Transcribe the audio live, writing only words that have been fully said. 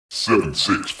7,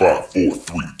 6, 5, 4,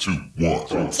 3, 2, 1.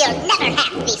 You'll never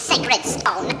have the sacred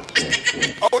stone.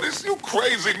 Oh, this you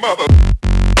crazy mother.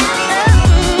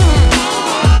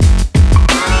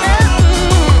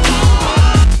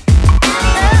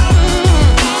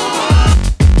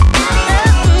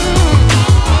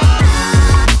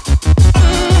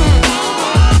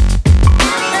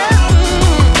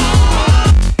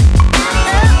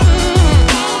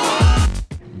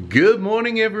 Good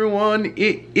morning, everyone.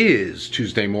 It is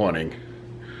Tuesday morning.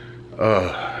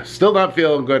 Still not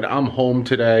feeling good. I'm home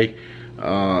today.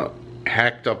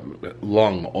 Hacked up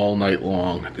lung all night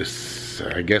long.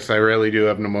 I guess I really do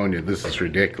have pneumonia. This is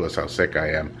ridiculous how sick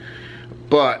I am.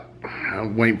 But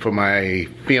I'm waiting for my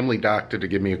family doctor to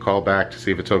give me a call back to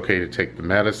see if it's okay to take the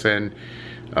medicine.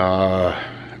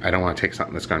 I don't want to take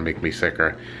something that's going to make me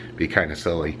sicker. Be kind of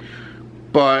silly.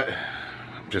 But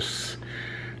I'm just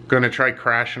gonna try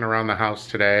crashing around the house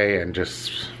today and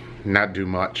just not do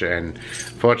much, and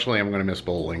fortunately I'm gonna miss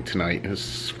bowling tonight.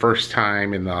 It's the first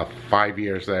time in the 5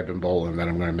 years that I've been bowling that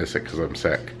I'm gonna miss it because I'm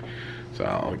sick.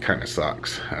 So it kind of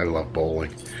sucks. I love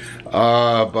bowling.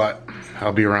 But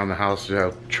I'll be around the house.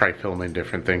 I'll try filming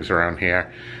different things around here.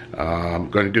 I'm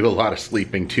gonna do a lot of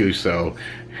sleeping too, so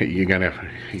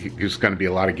there's gonna be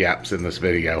a lot of gaps in this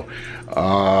video.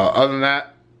 Other than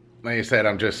that, like I said,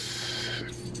 I'm just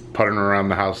putting around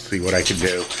the house, see what I can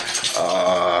do.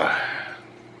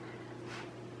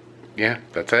 Yeah,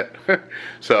 that's it.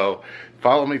 So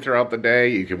follow me throughout the day.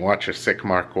 You can watch a sick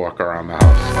Mark walk around the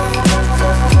house.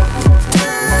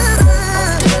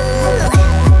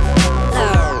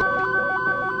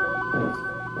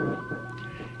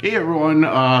 Hey everyone,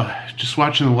 just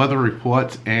watching the weather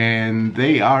reports, and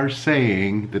they are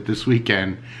saying that this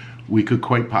weekend we could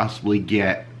quite possibly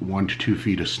get 1 to 2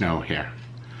 feet of snow here.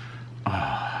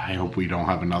 I hope we don't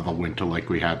have another winter like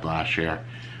we had last year.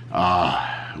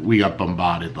 We got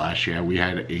bombarded last year. We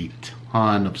had a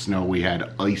ton of snow. We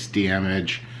had ice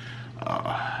damage.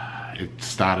 It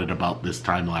started about this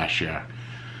time last year.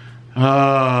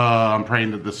 I'm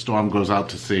praying that the storm goes out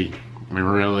to sea. I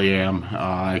really am.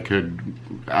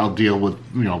 I'll deal with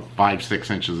 5, 6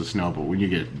 inches of snow, but when you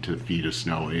get to feet of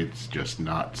snow, it's just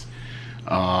nuts.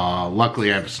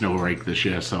 Luckily I have a snow rake this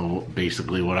year, so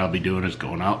basically what I'll be doing is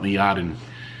going out in the yard and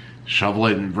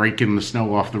shoveling and raking the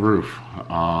snow off the roof.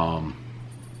 No,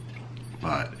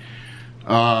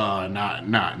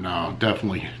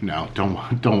 definitely no.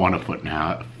 Don't want a foot and a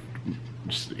half,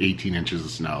 just 18 inches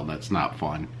of snow. That's not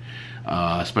fun.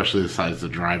 Especially the size of the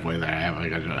driveway that I have. I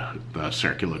got the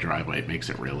circular driveway. It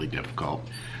makes it really difficult.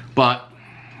 But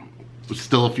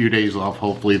still a few days off.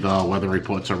 Hopefully the weather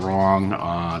reports are wrong.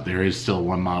 There is still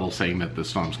one model saying that the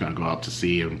storm's going to go out to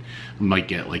sea and we might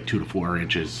get like 2 to 4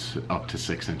 inches, up to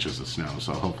 6 inches of snow.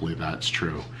 So hopefully that's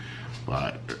true.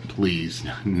 But please,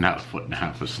 not a foot and a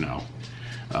half of snow.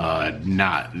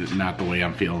 Not the way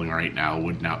I'm feeling right now.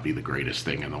 Would not be the greatest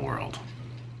thing in the world.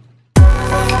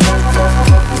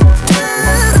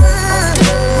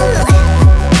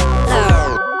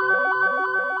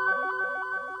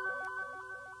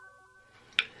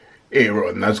 Hey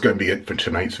everyone, that's going to be it for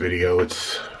tonight's video.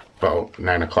 It's about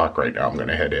 9 o'clock right now. I'm going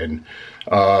to head in.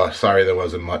 Sorry there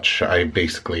wasn't much. I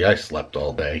slept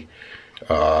all day.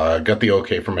 Got the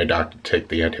okay from my doctor to take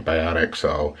the antibiotic,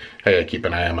 so I gotta keep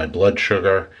an eye on my blood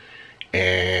sugar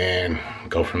and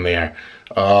go from there.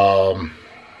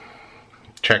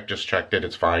 Just checked it.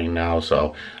 It's fine now,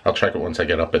 so I'll check it once I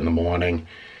get up in the morning.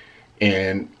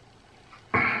 And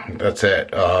that's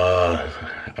it.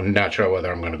 I'm not sure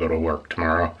whether I'm going to go to work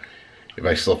tomorrow. If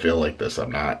I still feel like this,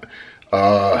 I'm not.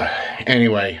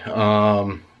 Anyway,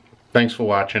 thanks for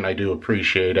watching. I do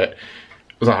appreciate it.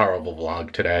 It was a horrible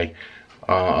vlog today.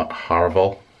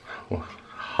 Horrible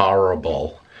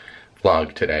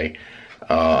vlog today.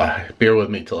 Bear with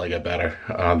me till I get better.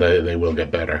 They will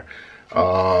get better.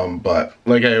 But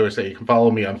like I always say, you can follow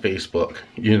me on Facebook.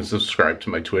 You can subscribe to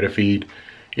my Twitter feed.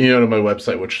 You can go to my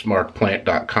website, which is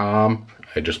markplant.com.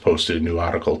 I just posted a new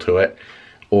article to it.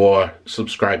 Or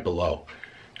subscribe below.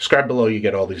 Subscribe below, you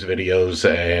get all these videos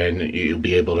and you'll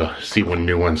be able to see when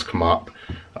new ones come up.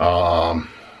 I'll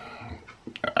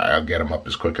get them up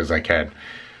as quick as I can.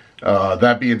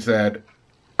 That being said,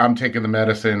 I'm taking the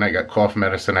medicine. I got cough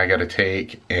medicine I gotta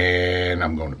take, and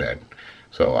I'm going to bed.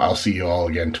 So I'll see you all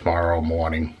again tomorrow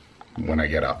morning when I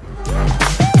get up.